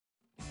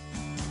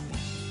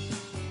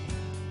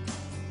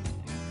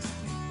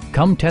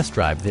Come test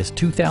drive this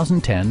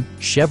 2010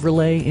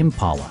 Chevrolet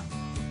Impala.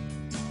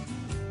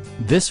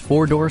 This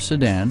four-door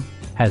sedan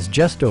has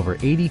just over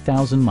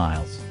 80,000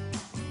 miles.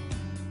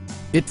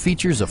 It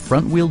features a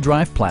front-wheel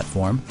drive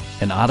platform,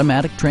 an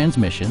automatic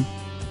transmission,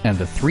 and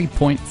a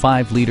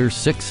 3.5-liter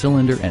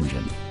six-cylinder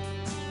engine.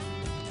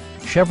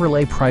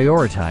 Chevrolet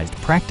prioritized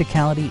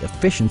practicality,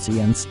 efficiency,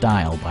 and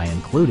style by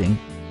including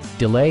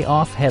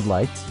delay-off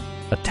headlights,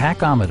 a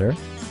tachometer,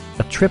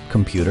 a trip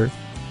computer,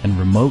 and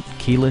remote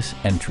keyless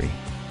entry.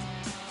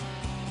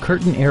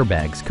 Curtain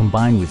airbags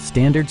combine with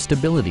standard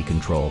stability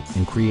control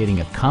in creating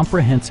a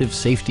comprehensive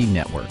safety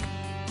network.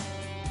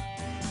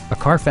 A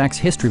Carfax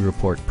history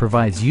report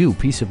provides you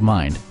peace of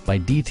mind by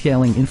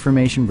detailing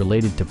information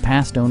related to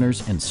past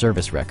owners and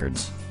service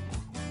records.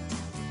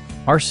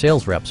 Our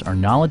sales reps are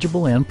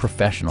knowledgeable and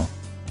professional.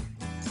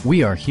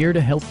 We are here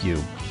to help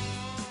you.